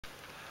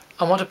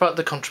And what about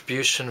the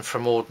contribution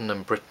from Auden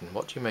and Britten?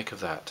 What do you make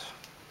of that?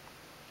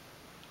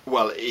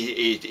 Well,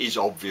 it is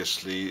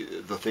obviously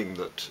the thing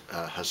that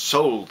has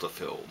sold the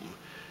film.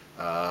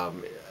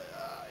 Um,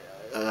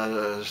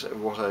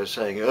 what I was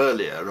saying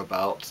earlier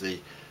about the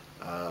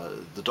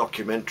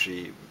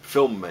documentary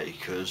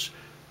filmmakers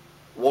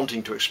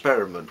wanting to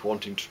experiment,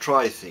 wanting to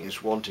try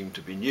things, wanting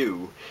to be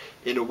new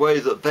in a way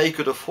that they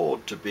could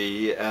afford to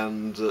be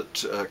and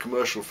that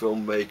commercial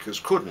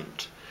filmmakers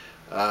couldn't.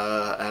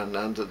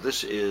 And that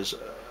this is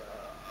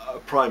a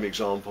prime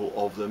example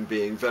of them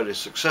being very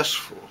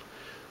successful.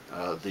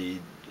 The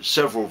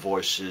several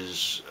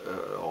voices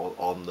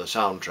on the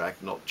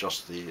soundtrack, not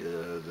just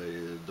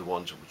the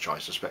ones which I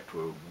suspect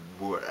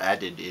were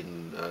added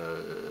in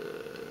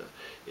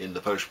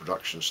the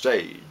post-production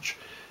stage,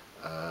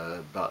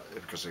 but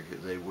because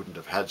they wouldn't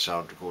have had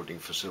sound recording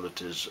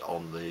facilities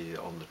on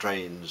the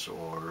trains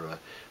or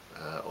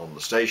on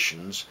the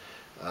stations,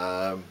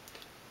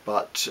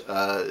 but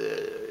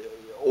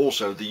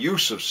also the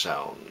use of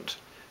sound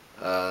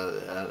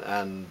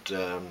and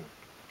the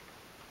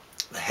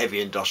heavy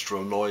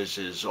industrial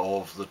noises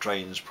of the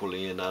trains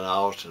pulling in and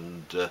out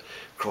and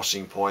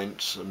crossing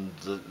points and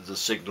the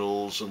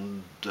signals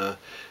and the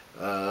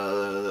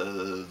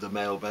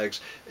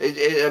mailbags.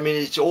 I mean,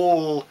 it's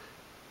all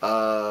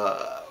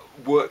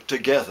worked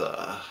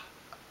together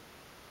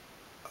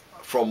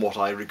from what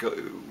I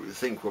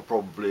think were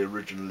probably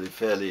originally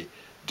fairly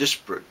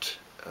disparate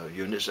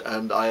units,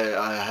 and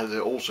I had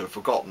also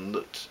forgotten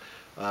that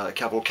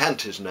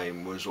Cavalcanti's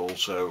name was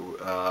also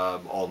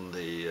on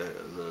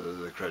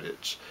the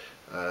credits,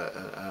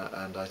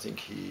 and I think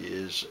he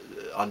is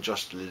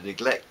unjustly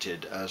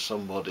neglected as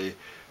somebody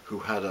who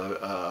had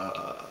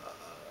a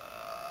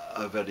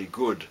very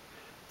good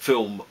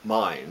film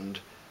mind,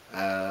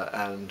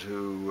 and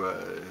who,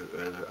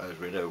 as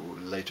we know,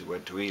 later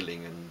went to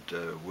Ealing and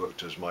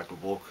worked as Michael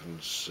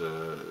Balkan's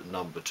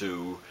number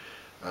two,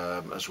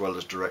 as well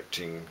as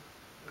directing,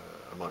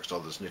 amongst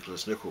others,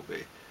 Nicholas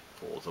Nickleby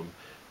for them.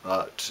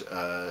 But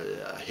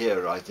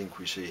here I think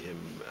we see him,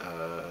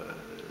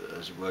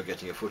 as it were,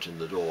 getting a foot in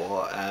the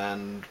door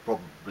and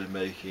probably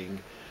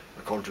making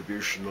a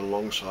contribution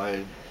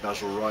alongside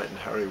Basil Wright and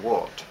Harry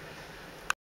Watt.